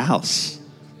your house,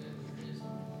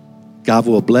 God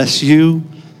will bless you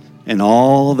and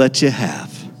all that you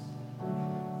have.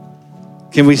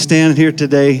 Can we stand here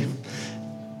today?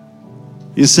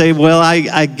 You say, well,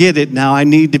 I get it now. I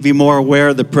need to be more aware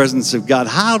of the presence of God.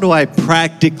 How do I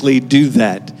practically do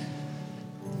that?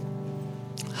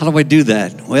 How do I do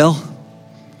that? Well,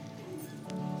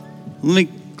 let me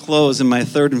close in my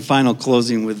third and final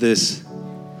closing with this.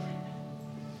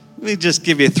 Let me just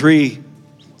give you 3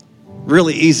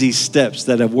 really easy steps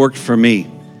that have worked for me.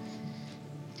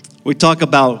 We talk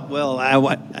about,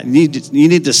 you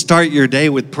need to start your day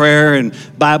with prayer and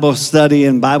Bible study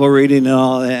and Bible reading and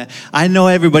all that. I know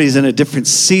everybody's in a different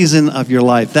season of your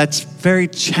life. That's very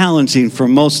challenging for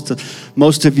most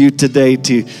of you today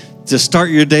to start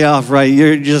your day off right.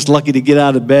 You're just lucky to get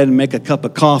out of bed and make a cup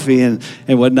of coffee and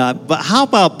whatnot. But how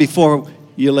about before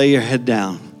you lay your head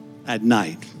down at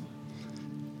night?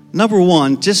 Number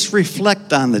 1, just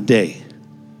reflect on the day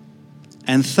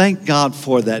and thank God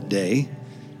for that day,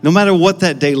 no matter what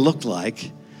that day looked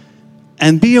like,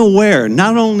 and be aware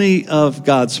not only of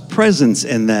God's presence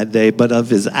in that day, but of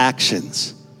his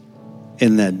actions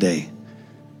in that day?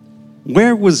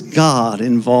 Where was God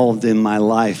involved in my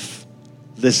life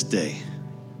this day?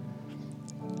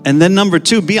 And then number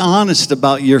 2, be honest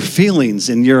about your feelings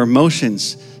and your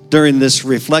emotions during this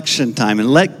reflection time, and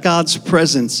let God's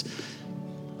presence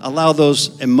allow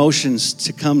those emotions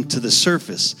to come to the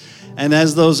surface. And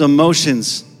as those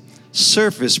emotions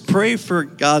surface, pray for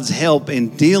God's help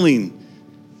in dealing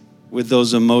with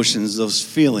those emotions, those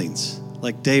feelings.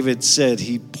 Like David said,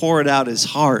 he poured out his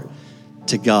heart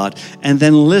to God. And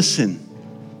then listen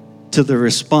to the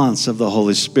response of the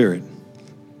Holy Spirit.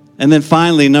 And then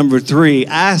finally, number 3,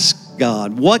 ask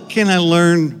God, what can I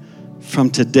learn from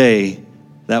today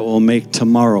that will make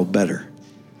tomorrow better?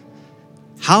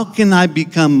 How can I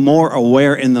become more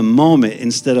aware in the moment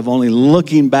instead of only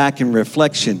looking back in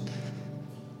reflection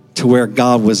to where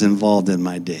God was involved in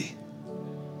my day?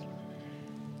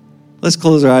 Let's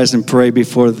close our eyes and pray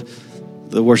before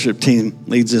the worship team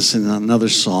leads us in another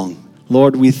song.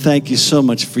 Lord, we thank you so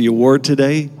much for your word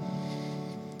today.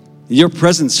 Your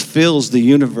presence fills the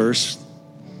universe,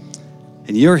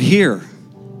 and you're here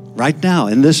right now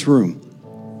in this room.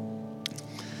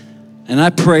 And I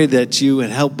pray that you would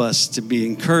help us to be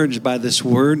encouraged by this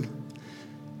word.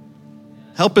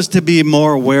 Help us to be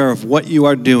more aware of what you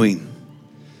are doing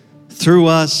through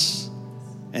us,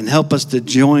 and help us to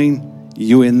join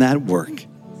you in that work.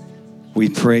 We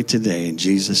pray today in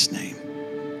Jesus' name.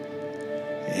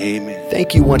 Amen.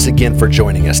 Thank you once again for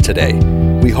joining us today.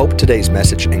 We hope today's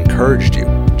message encouraged you,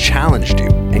 challenged you,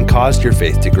 and caused your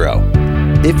faith to grow.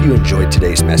 If you enjoyed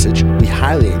today's message, we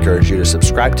highly encourage you to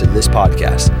subscribe to this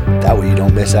podcast. That way you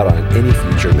don't miss out on any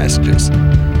future messages.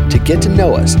 To get to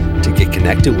know us, to get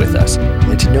connected with us,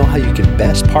 and to know how you can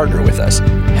best partner with us,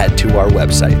 head to our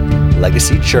website,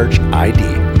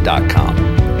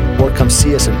 legacychurchid.com, or come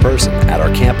see us in person at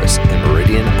our campus in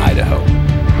Meridian, Idaho.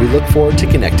 We look forward to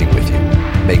connecting with you.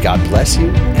 May God bless you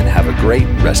and have a great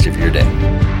rest of your day.